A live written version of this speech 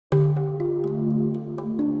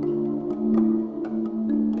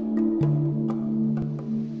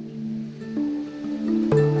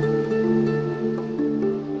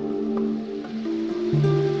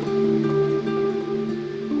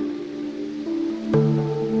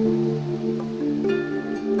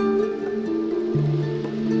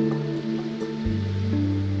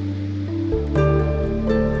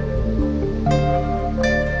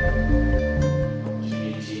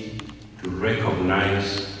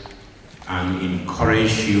and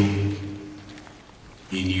encourage you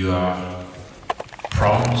in your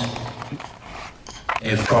prompt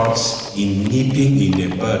efforts in nipping in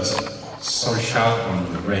the bud social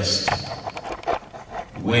unrest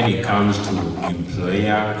when it comes to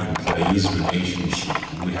employer-employees relationship.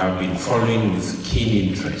 We have been following with keen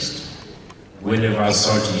interest. Whenever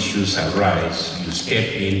such issues arise, you step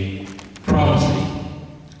in promptly.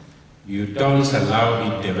 You don't allow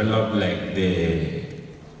it develop like the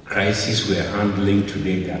crisis we're handling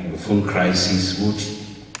today, the Anglophone crisis, which,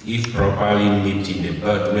 if properly nipped in the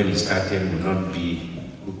bud when it started,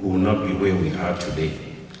 will not be where we are today.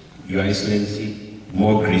 Your Excellency,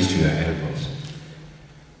 more grease to your elbows.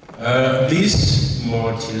 This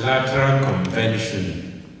multilateral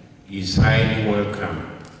convention is highly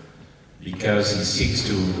welcome because it seeks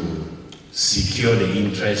to secure the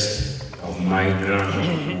interests of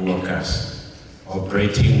migrant workers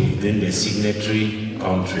operating within the signatory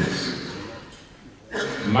countries.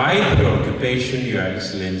 My preoccupation, Your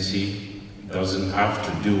Excellency, doesn't have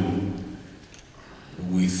to do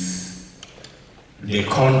with the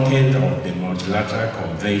content of the multilateral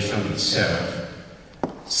convention itself,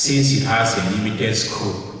 since it has a limited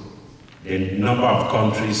scope. The number of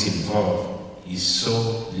countries involved is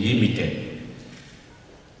so limited.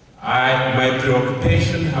 My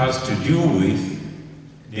preoccupation has to do with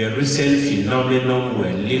the recent phenomenon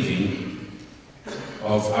we're living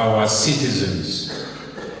of our citizens,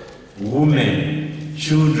 women,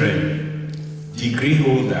 children, degree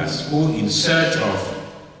holders who, in search of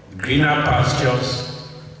greener pastures,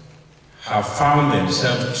 have found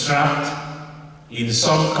themselves trapped in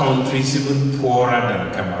some countries even poorer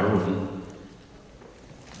than Cameroon,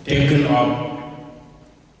 taken up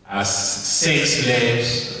as sex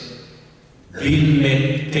slaves, being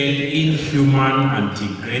meted inhuman and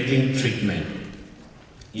degrading treatment.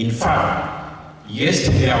 In fact,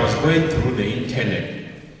 yesterday I was going through the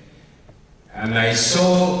internet and I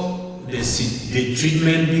saw the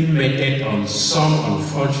treatment being meted on some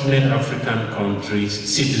unfortunate African countries'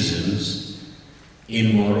 citizens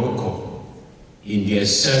in Morocco in their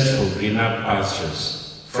search for greener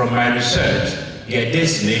pastures. From my research, their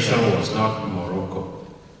destination was not Morocco.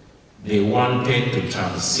 They wanted to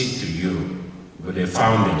transit to Europe, but they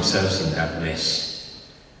found themselves in that mess.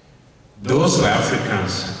 Those were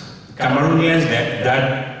Africans. Cameroonians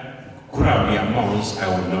that could have been amongst,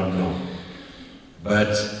 I would not know.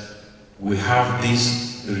 But we have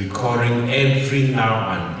this recurring every now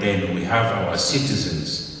and then. We have our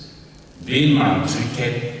citizens being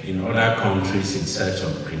maltreated in other countries in search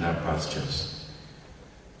of greener pastures.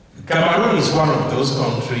 Cameroon is one of those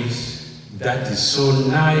countries that is so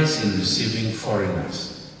nice in receiving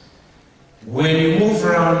foreigners. When you move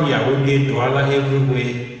around Yaoundé, Douala,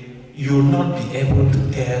 everywhere, you will not be able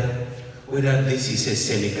to tell whether this is a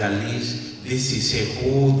Senegalese, this is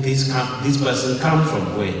a this person comes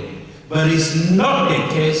from where. But it's not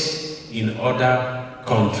the case in other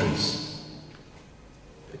countries,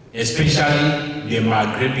 especially the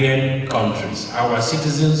Maghrebian countries. Our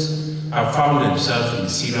citizens have found themselves in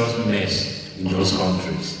serious mess in those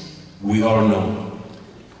countries. We all know.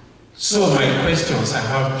 So my questions, I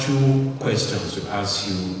have two questions to ask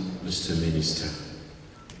you, Mr. Minister.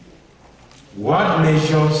 What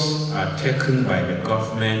measures are taken by the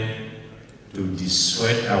government to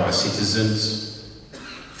dissuade our citizens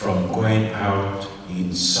from going out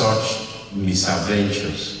in such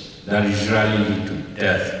misadventures that usually lead to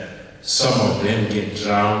death? Some of them get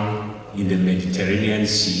drowned in the Mediterranean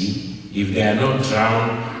Sea. If they are not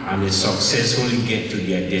drowned and they successfully get to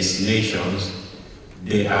their destinations,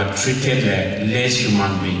 they are treated like less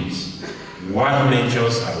human beings. What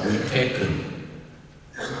measures are we taking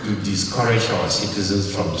to discourage our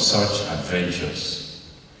citizens from such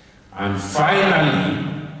adventures? And finally,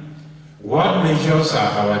 what measures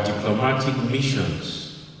are our diplomatic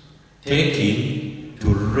missions taking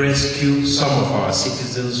to rescue some of our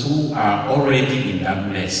citizens who are already in that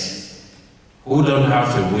mess, who don't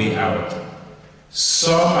have a way out?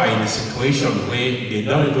 Some are in a situation where they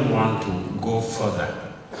don't even want to go further.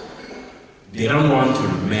 They don't want to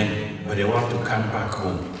remain, but they want to come back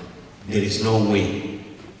home. There is no way.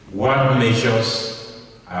 What measures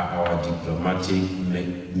are our diplomatic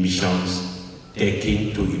missions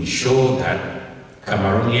taking to ensure that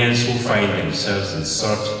Cameroonians who find themselves in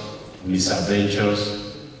such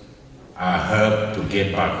misadventures are helped to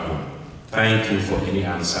get back home? Thank you for any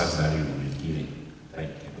answers that you will be giving. Thank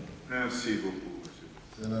you. Merci beaucoup.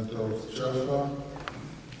 Senator CHAFAH.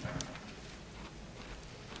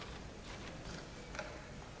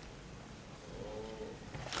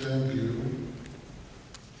 Thank you,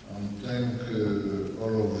 and thank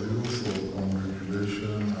all of you for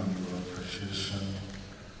congratulations and your appreciation.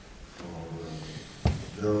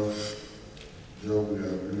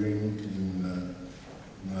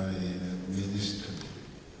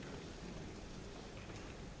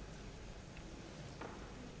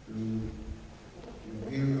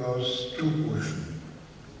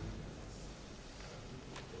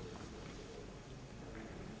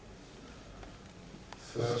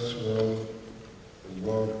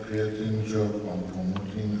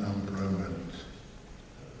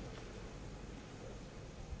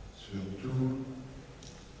 Surtout,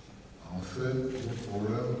 en fait, le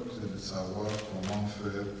problème, c'est de savoir comment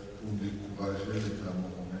faire pour décourager les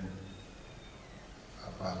Camerounais à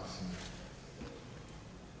partir.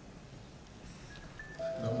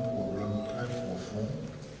 C'est un problème très profond,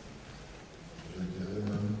 je dirais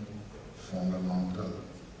même fondamental.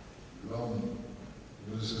 L'homme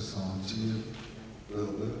veut se sentir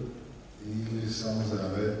heureux et il est sans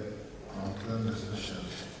arrêt en train de se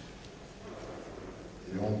chercher.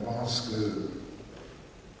 Et on pense que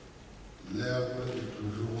l'herbe est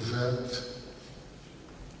toujours verte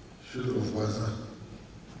chez le voisin.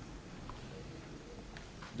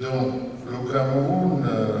 Donc, le Cameroun,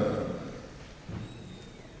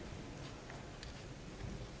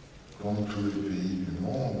 comme tous les pays du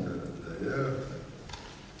monde d'ailleurs,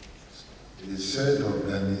 essaie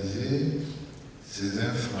d'organiser ses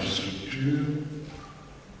infrastructures,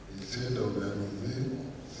 essaie d'organiser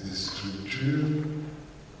ses structures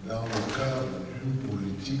dans le cadre d'une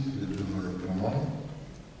politique de développement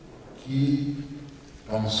qui,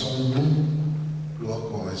 pensons-nous, doit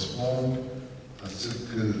correspondre à ce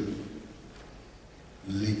que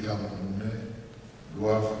les Camerounais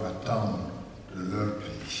doivent attendre de leur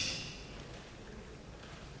pays.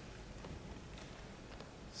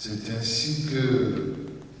 C'est ainsi que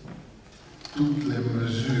toutes les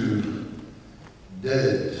mesures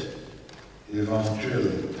d'aide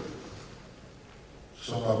éventuelles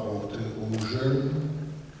sont apportées aux jeunes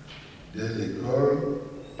dès l'école,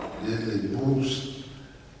 dès les bourses,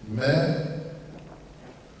 mais,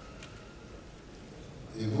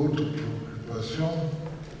 et votre préoccupation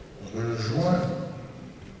rejoint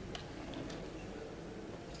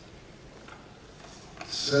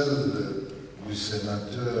celle du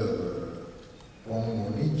sénateur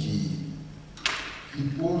Pongoni qui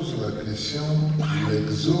pose la question de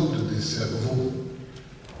l'exode des cerveaux.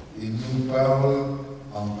 Il nous parle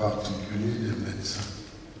en particulier des médecins.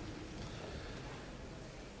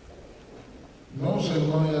 Non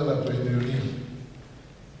seulement il y a la pénurie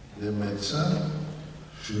des médecins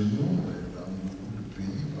chez nous, mais dans beaucoup de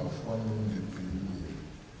pays, parfois même des pays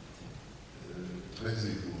très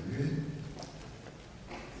évolués,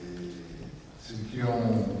 et ceux qui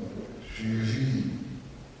ont suivi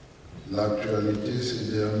l'actualité ces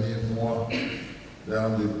derniers mois dans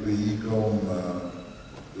des pays comme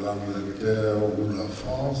l'Angleterre ou la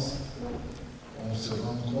France, on se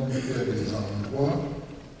rend compte qu'il y a des endroits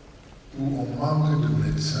où on manque de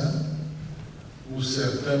médecins, où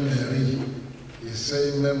certains mairies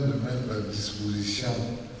essayent même de mettre à disposition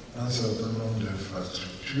un certain nombre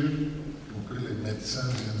d'infrastructures pour que les médecins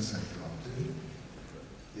viennent s'implanter,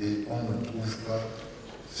 et on ne trouve pas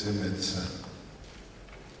ces médecins.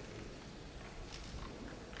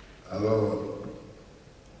 Alors,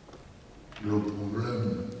 le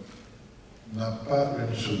problème n'a pas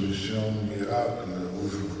une solution miracle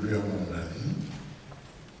aujourd'hui, à mon avis.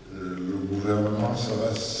 Le gouvernement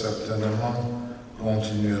sera certainement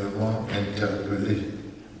continuellement interpellé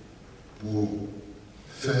pour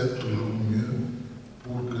faire toujours mieux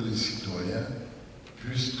pour que les citoyens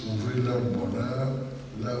puissent trouver leur bonheur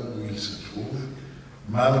là où ils se trouvent,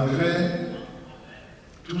 malgré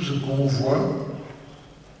tout ce qu'on voit.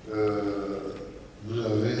 Vous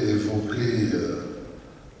avez évoqué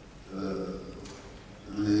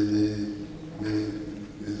les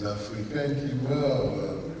Africains qui meurent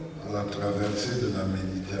à la traversée de la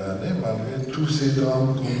Méditerranée, malgré tous ces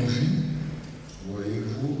drames qu'on vit.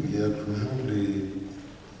 Voyez-vous, il y a toujours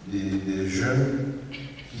des jeunes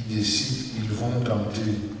qui décident qu'ils vont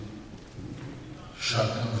tenter,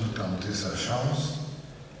 chacun veut tenter sa chance,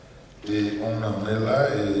 et on en est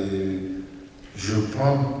là, et je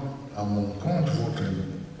prends à mon compte votre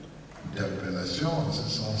interpellation, en ce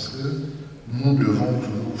sens que nous devons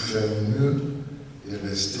toujours faire mieux et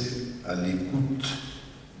rester à l'écoute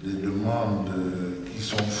des demandes qui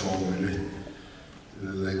sont formulées.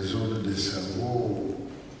 L'exode des cerveaux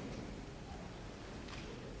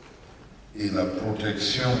et la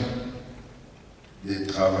protection des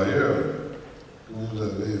travailleurs que vous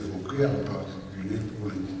avez évoqué, en particulier pour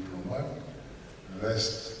les diplomates,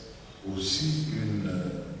 reste aussi une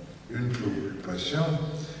préoccupation.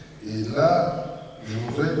 Et là, je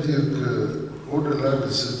voudrais dire qu'au-delà de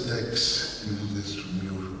ce texte qui vous est soumis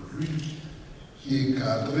aujourd'hui, qui est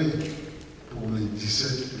cadré pour les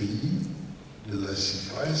 17 pays de la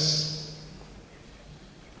CIPRES,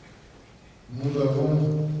 nous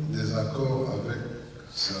avons des accords avec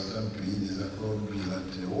certains pays, des accords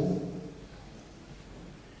bilatéraux,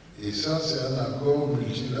 et ça c'est un accord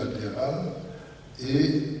multilatéral,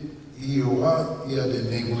 et il y a des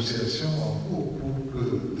négociations en cours pour que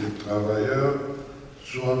les travailleurs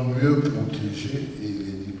soient mieux protégés, et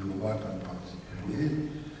les diplomates en particulier.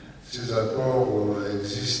 Ces accords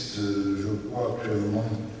existent, je crois, actuellement,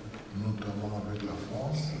 notamment avec la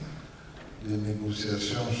France. Les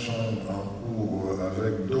négociations sont en cours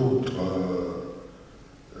avec d'autres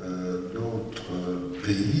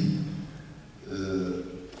pays.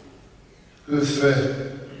 Que fait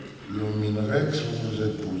le MINREX? Vous vous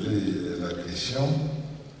êtes posé la question.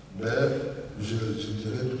 Ben, je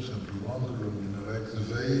dirais tout simplement que le MINREX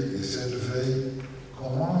veille, et cette veille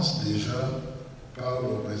commence déjà par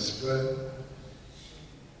le respect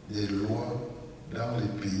des lois dans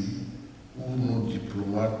les pays où nos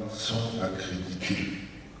diplomates sont accrédités.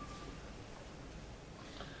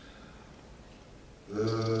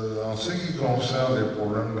 En ce qui concerne les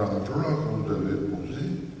problèmes d'emploi que vous avez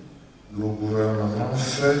posés, le gouvernement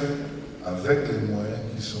fait avec les moyens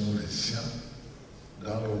qui sont les siens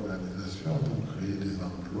dans l'organisation pour créer des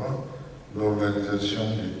emplois, l'organisation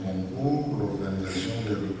des concours, l'organisation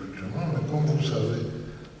des recrutements. Mais comme vous savez,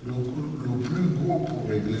 le plus gros pour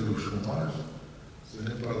régler le chômage, ce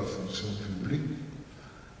n'est pas la fonction publique.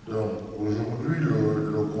 Donc aujourd'hui,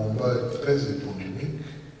 le combat est très économique.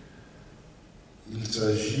 Il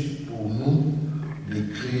s'agit pour nous de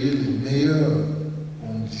créer les meilleures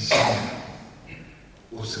conditions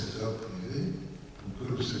au secteur privé pour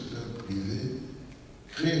que le secteur privé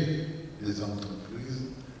crée des entreprises,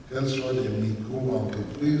 qu'elles soient des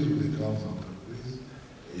micro-entreprises ou des grandes entreprises,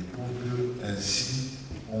 et pour que ainsi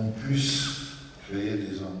on puisse